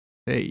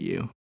Hey,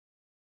 you.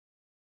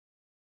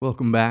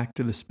 Welcome back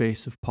to the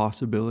space of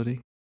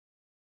possibility.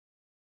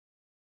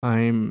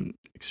 I'm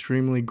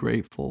extremely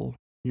grateful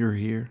you're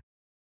here.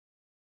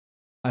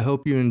 I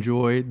hope you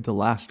enjoyed the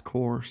last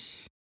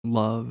course,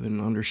 Love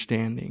and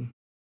Understanding,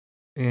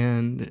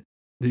 and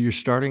that you're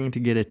starting to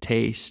get a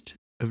taste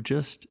of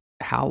just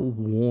how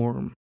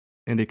warm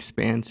and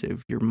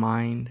expansive your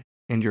mind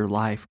and your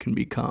life can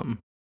become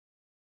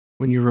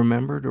when you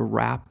remember to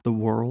wrap the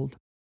world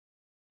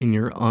in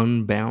your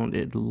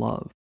unbounded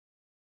love.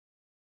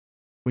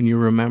 When you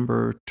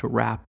remember to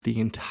wrap the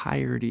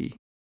entirety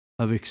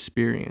of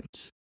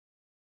experience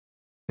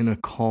in a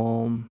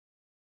calm,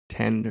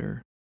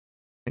 tender,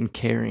 and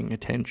caring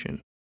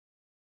attention,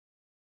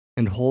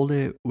 and hold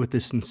it with the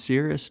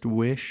sincerest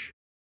wish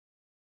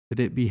that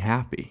it be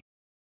happy,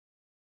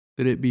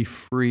 that it be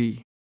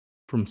free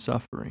from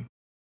suffering.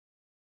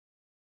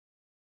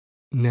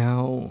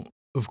 Now,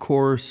 of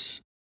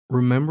course,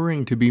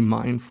 remembering to be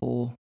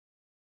mindful,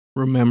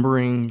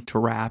 remembering to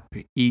wrap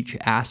each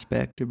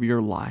aspect of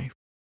your life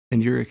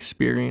and your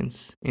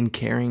experience in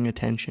caring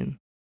attention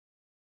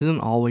isn't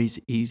always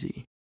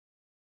easy.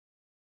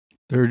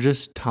 There are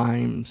just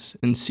times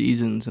and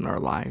seasons in our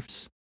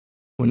lives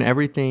when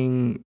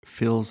everything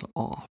feels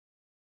off,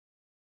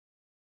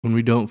 when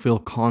we don't feel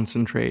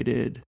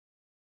concentrated,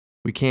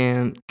 we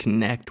can't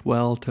connect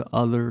well to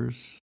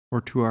others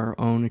or to our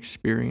own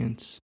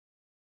experience.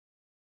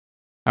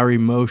 Our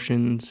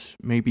emotions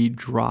may be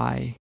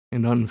dry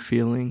and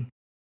unfeeling,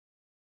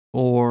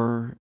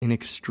 or in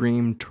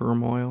extreme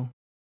turmoil.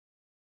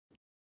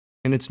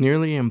 And it's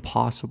nearly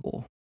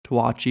impossible to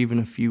watch even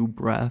a few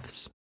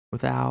breaths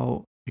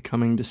without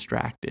becoming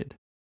distracted.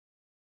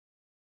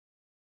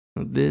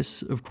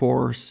 This, of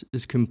course,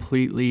 is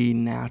completely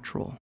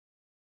natural.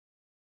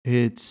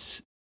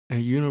 It's a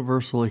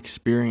universal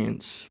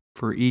experience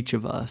for each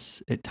of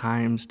us at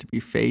times to be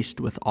faced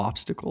with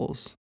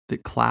obstacles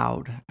that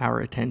cloud our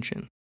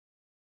attention,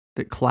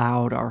 that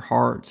cloud our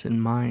hearts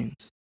and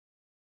minds,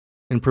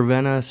 and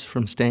prevent us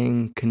from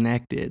staying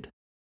connected,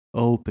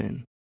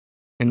 open,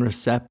 and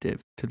receptive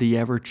to the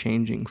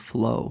ever-changing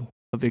flow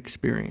of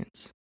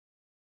experience.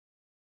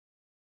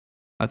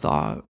 I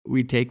thought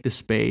we'd take the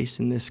space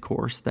in this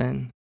course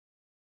then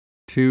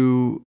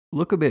to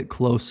look a bit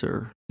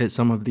closer at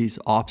some of these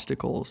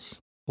obstacles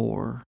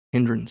or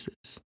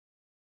hindrances.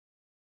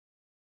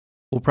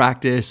 We'll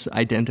practice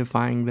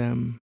identifying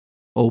them,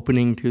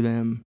 opening to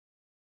them,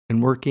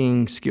 and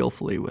working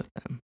skillfully with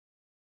them.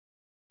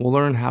 We'll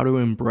learn how to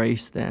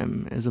embrace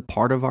them as a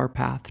part of our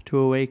path to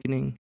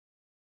awakening,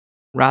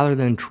 rather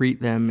than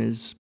treat them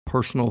as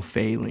personal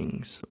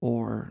failings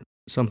or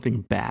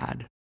something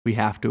bad we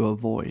have to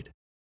avoid.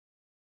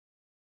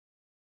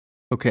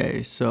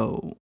 Okay,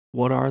 so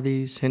what are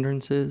these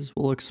hindrances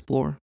we'll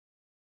explore?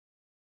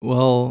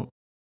 Well,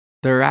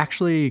 there are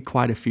actually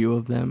quite a few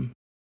of them,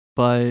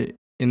 but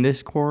in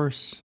this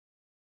course,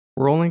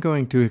 we're only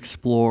going to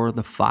explore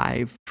the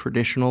 5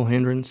 traditional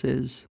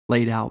hindrances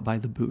laid out by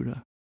the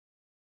Buddha.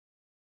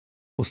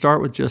 We'll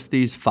start with just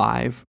these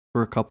 5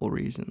 for a couple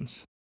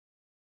reasons.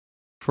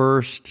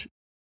 First,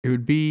 it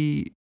would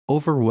be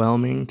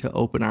overwhelming to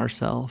open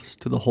ourselves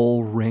to the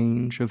whole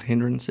range of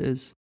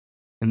hindrances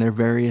and their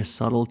various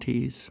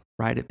subtleties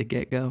right at the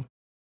get-go.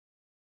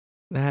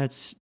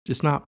 That's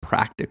just not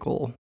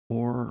practical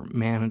or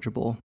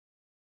manageable.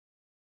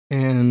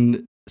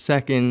 And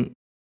second,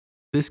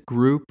 this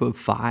group of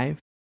 5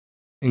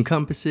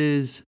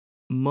 encompasses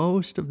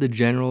most of the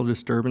general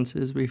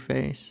disturbances we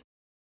face,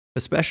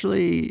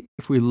 especially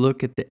if we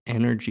look at the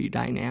energy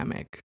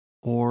dynamic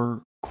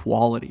or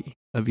quality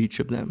of each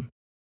of them.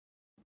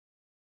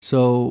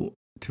 So,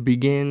 to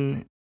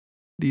begin,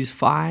 these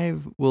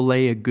 5 will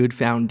lay a good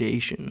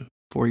foundation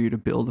for you to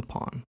build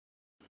upon.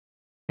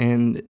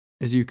 And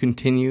as you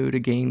continue to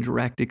gain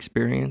direct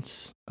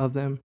experience of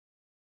them,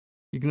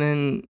 you can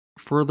then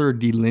further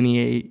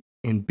delineate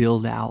and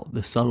build out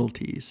the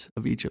subtleties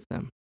of each of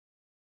them.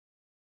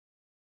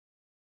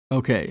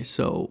 Okay,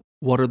 so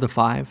what are the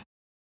 5?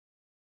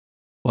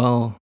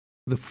 Well,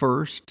 the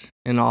first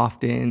and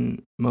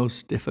often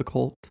most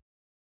difficult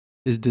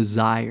is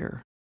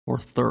desire or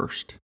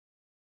thirst.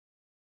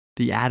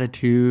 The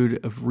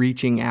attitude of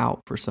reaching out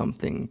for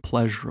something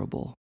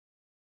pleasurable,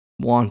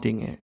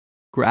 wanting it,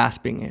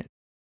 grasping it,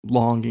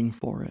 longing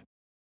for it.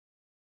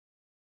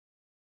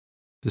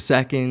 The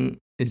second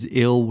is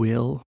ill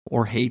will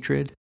or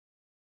hatred.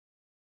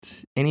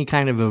 It's any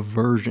kind of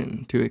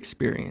aversion to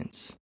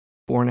experience,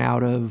 born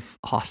out of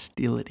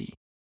hostility,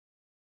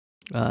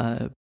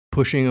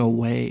 pushing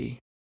away,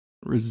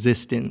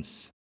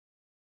 resistance,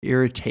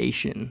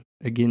 irritation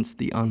against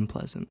the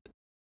unpleasant.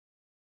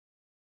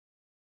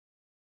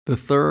 The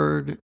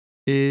third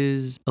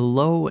is a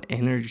low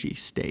energy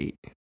state,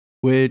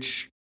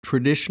 which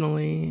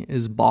traditionally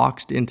is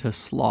boxed into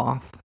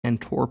sloth and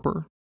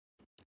torpor,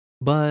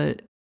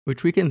 but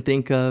which we can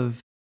think of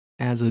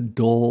as a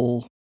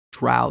dull,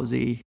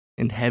 drowsy,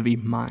 and heavy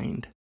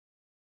mind.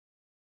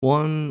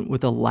 One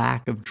with a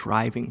lack of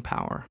driving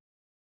power.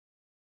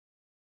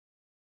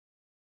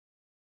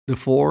 The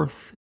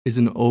fourth is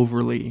an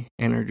overly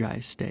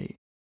energized state,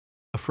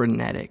 a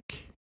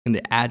frenetic and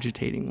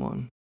agitating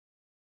one,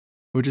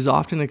 which is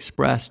often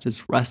expressed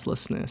as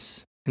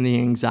restlessness and the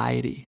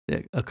anxiety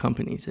that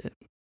accompanies it.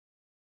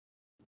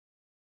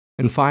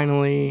 And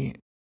finally,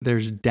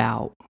 there's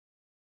doubt,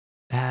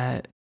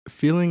 that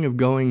feeling of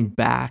going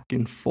back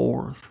and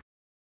forth,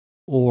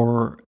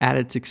 or at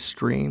its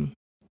extreme,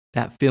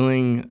 that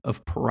feeling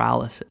of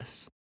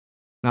paralysis,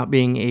 not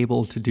being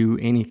able to do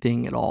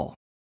anything at all.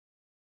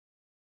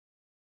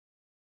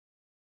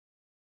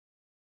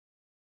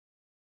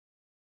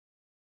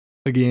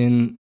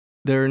 Again,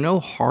 there are no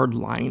hard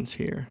lines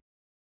here.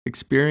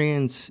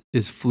 Experience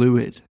is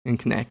fluid and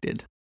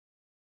connected.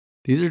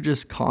 These are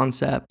just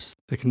concepts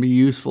that can be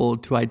useful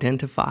to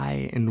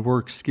identify and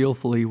work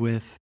skillfully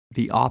with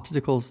the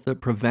obstacles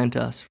that prevent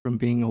us from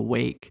being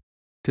awake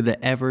to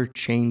the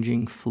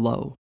ever-changing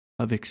flow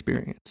of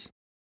experience.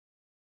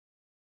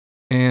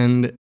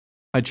 And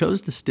I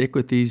chose to stick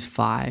with these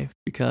 5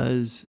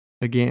 because,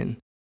 again,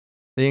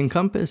 they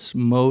encompass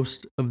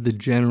most of the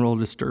general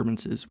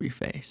disturbances we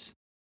face,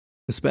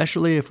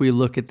 especially if we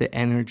look at the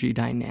energy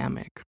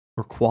dynamic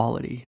or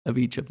quality of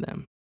each of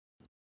them.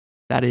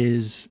 That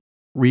is,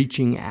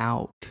 reaching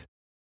out,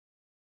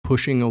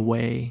 pushing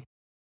away,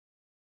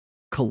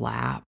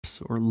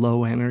 collapse or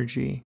low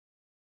energy,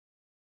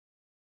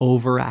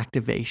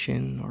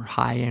 overactivation or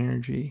high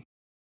energy,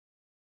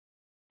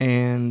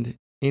 and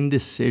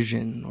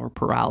indecision or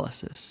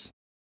paralysis.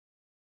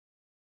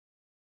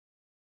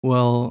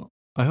 Well,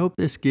 I hope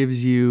this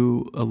gives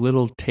you a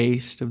little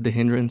taste of the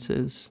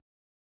hindrances,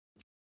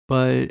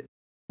 but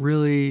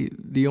really,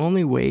 the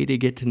only way to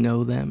get to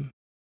know them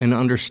and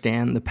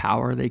understand the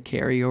power they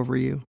carry over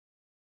you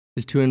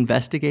is to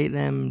investigate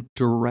them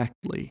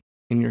directly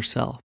in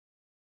yourself.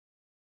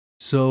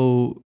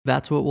 So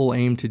that's what we'll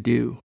aim to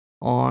do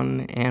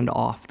on and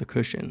off the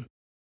cushion.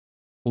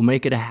 We'll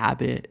make it a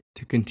habit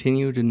to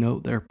continue to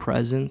note their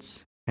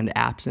presence and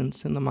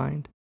absence in the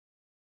mind.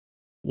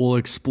 We'll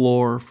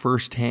explore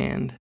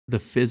firsthand the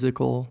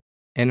physical,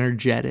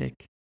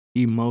 energetic,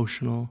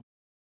 emotional,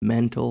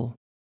 mental,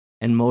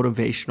 and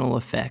motivational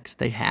effects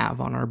they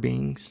have on our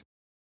beings,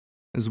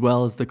 as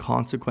well as the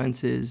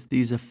consequences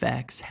these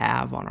effects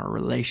have on our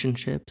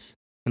relationships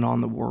and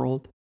on the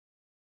world.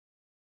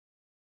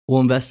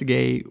 We'll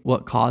investigate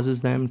what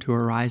causes them to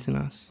arise in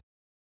us.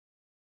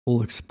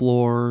 We'll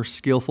explore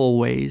skillful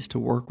ways to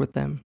work with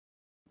them.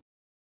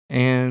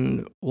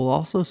 And we'll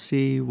also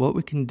see what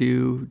we can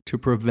do to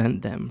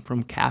prevent them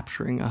from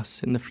capturing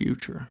us in the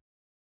future.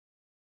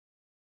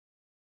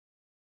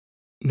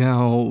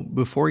 Now,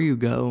 before you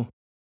go,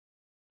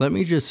 let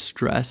me just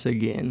stress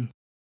again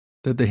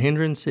that the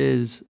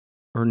hindrances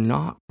are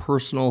not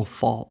personal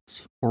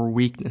faults or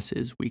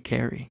weaknesses we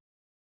carry.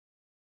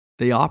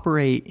 They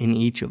operate in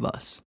each of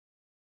us.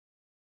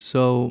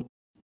 So,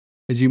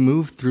 as you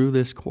move through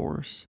this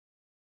course,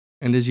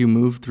 and as you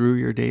move through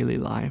your daily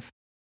life,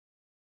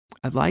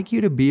 I'd like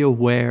you to be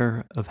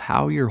aware of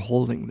how you're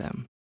holding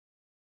them.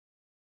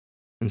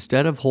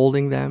 Instead of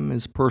holding them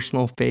as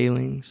personal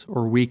failings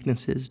or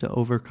weaknesses to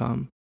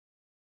overcome,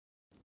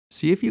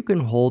 see if you can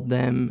hold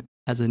them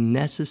as a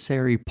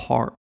necessary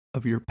part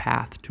of your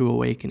path to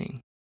awakening.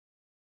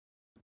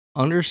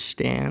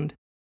 Understand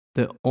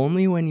that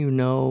only when you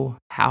know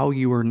how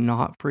you are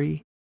not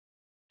free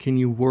can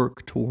you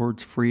work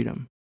towards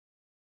freedom.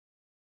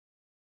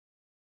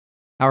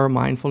 Our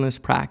mindfulness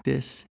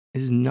practice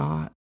is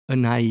not a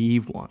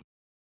naive one.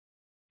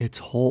 It's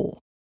whole.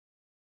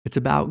 It's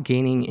about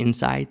gaining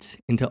insights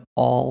into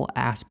all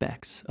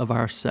aspects of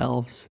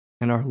ourselves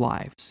and our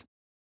lives,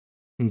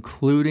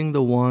 including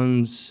the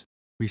ones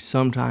we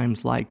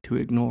sometimes like to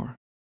ignore.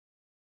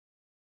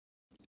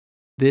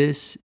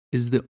 This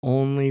is the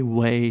only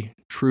way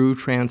true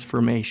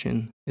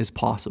transformation is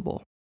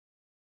possible.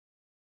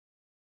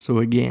 So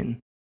again,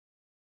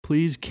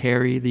 please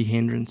carry the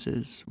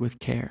hindrances with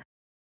care.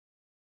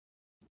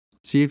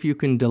 See if you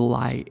can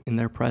delight in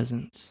their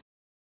presence.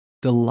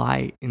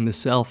 Delight in the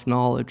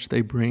self-knowledge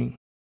they bring.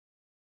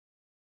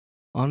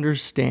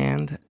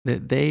 Understand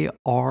that they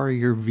are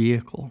your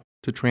vehicle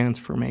to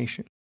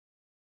transformation,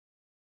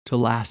 to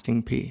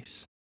lasting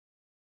peace.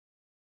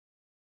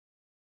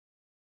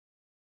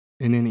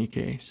 In any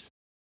case,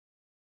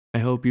 I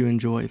hope you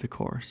enjoy the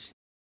course.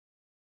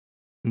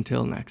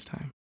 Until next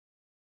time.